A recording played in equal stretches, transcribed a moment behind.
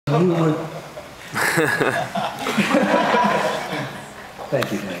You would.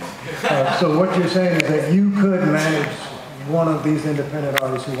 Thank you, Daniel. So what you're saying is that you could manage one of these independent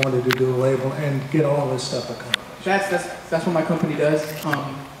artists who wanted to do a label and get all this stuff accomplished. That's what my company does.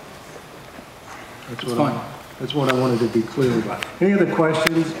 That's what I wanted to be clear about. Any other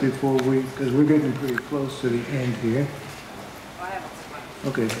questions before because we're getting pretty close to the end here.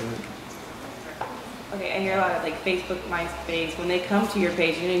 Okay, go ahead. Okay, I hear a lot of like Facebook, MySpace. When they come to your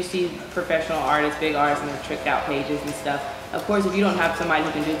page, you see professional artists, big artists, and their tricked out pages and stuff. Of course, if you don't have somebody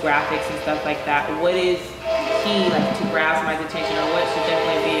who can do graphics and stuff like that, what is key like to grab somebody's attention, or what should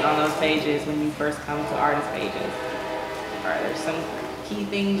definitely be on those pages when you first come to artist pages? Are there some key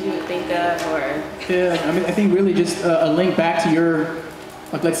things you would think of, or? Yeah, I mean, I think really just a link back to your,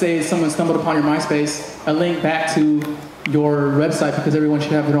 like let's say someone stumbled upon your MySpace, a link back to your website, because everyone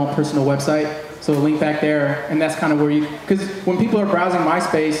should have their own personal website. So a link back there, and that's kind of where you, because when people are browsing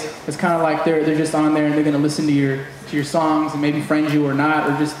MySpace, it's kind of like they're just on there and they're going to listen to your songs and maybe friend you or not,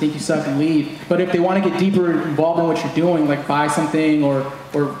 or just think you suck and leave. But if they want to get deeper involved in what you're doing, like buy something or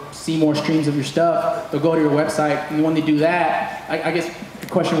see more streams of your stuff, they'll go to your website, and when they do that, I guess the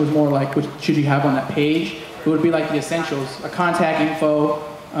question was more like, what should you have on that page? It would be like the essentials, a contact info.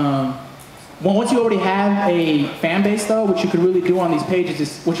 Well, once you already have a fan base though, what you could really do on these pages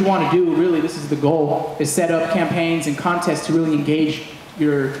is, what you want to do really, this is the goal, is set up campaigns and contests to really engage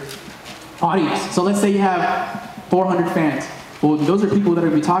your audience. So let's say you have 400 fans. Well, those are people that are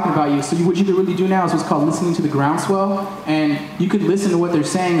going to be talking about you. So what you could really do now is what's called listening to the groundswell, and you could listen to what they're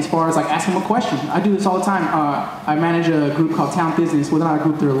saying as far as like ask them a question. I do this all the time. I manage a group called Town Business. Well, they're not a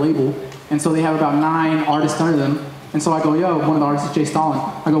group, they're a label. And so they have about 9 artists under them. And so I go, yo, one of the artists is Jay Stalin.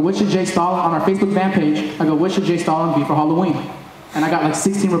 I go, what should Jay Stalin, on our Facebook fan page, I go, what should Jay Stalin be for Halloween? And I got like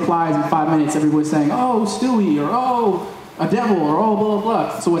 16 replies in 5 minutes, everybody saying, oh, Stewie, or oh, a devil, or oh, blah, blah,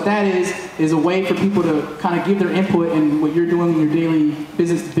 blah. So what that is a way for people to kind of give their input in what you're doing in your daily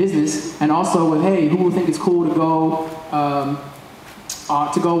business, and also with, hey, who will think it's cool to go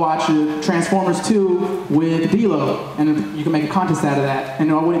watch Transformers 2 with D-Lo, and you can make a contest out of that.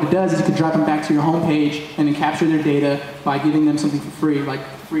 And what it does is you can drive them back to your homepage and then capture their data by giving them something for free, like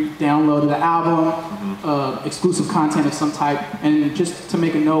free download of the album, exclusive content of some type. And just to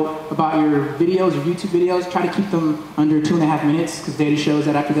make a note about your videos, your YouTube videos, try to keep them under 2.5 minutes, because data shows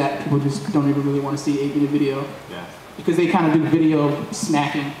that after that, people just don't even really want to see 8-minute video. Yeah. Because they kind of do video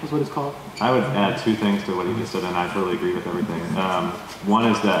snacking, is what it's called. I would add 2 things to what he just said, and I totally agree with everything. One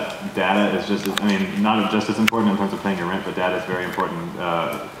is that data is just, not just as important in terms of paying your rent, but data is very important,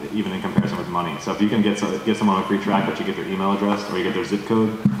 even in comparison with money. So if you can get someone a free track, but you get their email address or you get their zip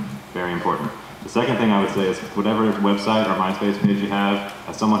code, very important. The second thing I would say is whatever website or MySpace page you have,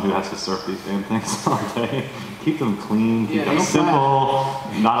 as someone who has to surf these damn things all day, keep them clean, keep them simple,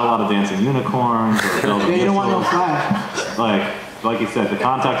 not a lot of dancing unicorns or bells and you don't want no flash. Like you said, the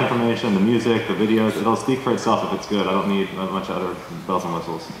contact information, the music, the videos, it'll speak for itself if it's good. I don't need a bunch of other bells and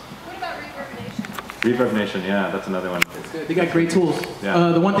whistles. What about Reverb Nation? Reverb Nation, yeah, that's another one. They got great tools. Yeah.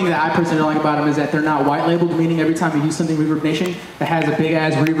 The one thing that I personally don't like about them is that they're not white labeled, meaning every time you use something Reverb Nation, that has a big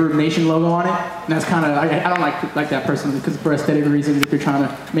ass Reverb Nation logo on it. And that's kind of, I don't like that personally, because for aesthetic reasons, if you're trying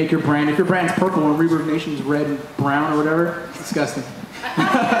to make your brand, if your brand's purple and Reverb Nation is red and brown or whatever, it's disgusting.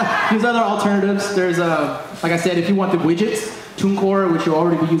 There's other alternatives. There's, like I said, if you want the widgets, TuneCore, which you'll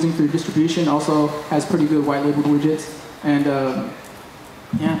already be using for your distribution, also has pretty good white labeled widgets. And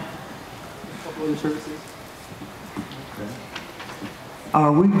yeah, a couple other services.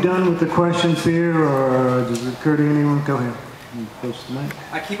 Are we done with the questions here, or does it occur to anyone? Go ahead.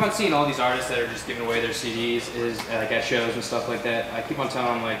 I keep on seeing all these artists that are just giving away their CDs like at shows and stuff like that. I keep on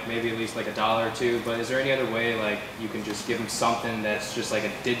telling them like maybe at least like $1 or $2, but is there any other way like you can just give them something that's just like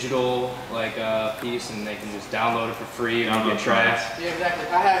a digital like piece and they can just download it for free and get tracks? Yeah, exactly.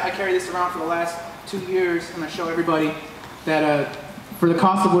 I carry this around for the last 2 years, and I show everybody that for the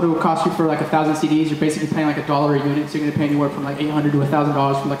cost of what it would cost you for like 1,000 CDs, you're basically paying like $1 a unit, so you're going to pay anywhere from like $800 to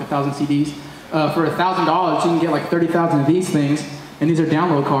 $1,000 for like 1,000 CDs. For $1,000, you can get like 30,000 of these things, and these are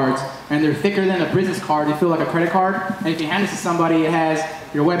download cards, and they're thicker than a business card. They feel like a credit card, and if you hand this to somebody, it has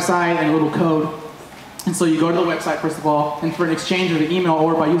your website and a little code. And so you go to the website first of all, and for an exchange of the email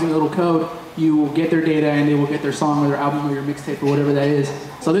or by using a little code, you will get their data and they will get their song or their album or your mixtape or whatever that is.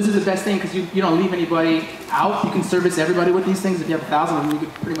 So this is the best thing because you don't leave anybody out. You can service everybody with these things. If you have 1,000 of them, you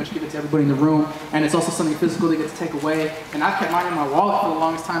can pretty much give it to everybody in the room. And it's also something physical they get to take away. And I've kept mine in my wallet for the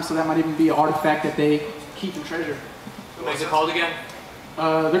longest time, so that might even be an artifact that they keep and treasure. What is it called again?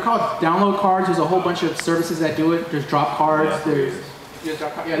 They're called download cards. There's a whole bunch of services that do it. There's drop cards. Yeah,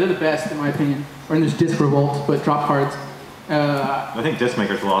 they're the best in my opinion. Or there's Disc Revolt, but drop cards. I think disc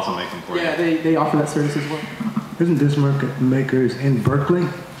makers will also make them for Yeah, you. they offer that service as well. Isn't this makers in Berkeley?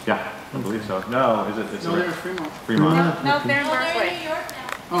 Yeah, I believe so. No, is it? It's No, they're in Fremont. Fremont. No, they're in Berkeley.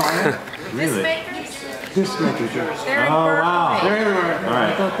 Oh, yeah. Really? This makers, They're in Oh, Berkeley. wow. They're everywhere. All I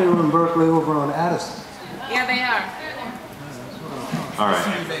right. thought they were in Berkeley over on Addison. Yeah, they are. All right.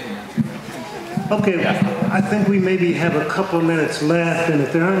 Okay, I think we maybe have a couple of minutes left, and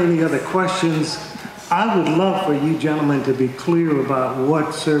if there aren't any other questions, I would love for you gentlemen to be clear about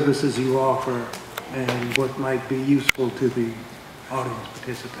what services you offer and what might be useful to the audience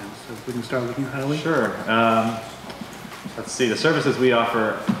participants. So if we can start with you, Howie? Sure. Let's see. The services we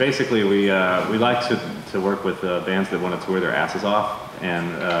offer, basically, we like to work with bands that want to tour their asses off and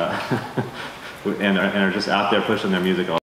and are just out there pushing their music all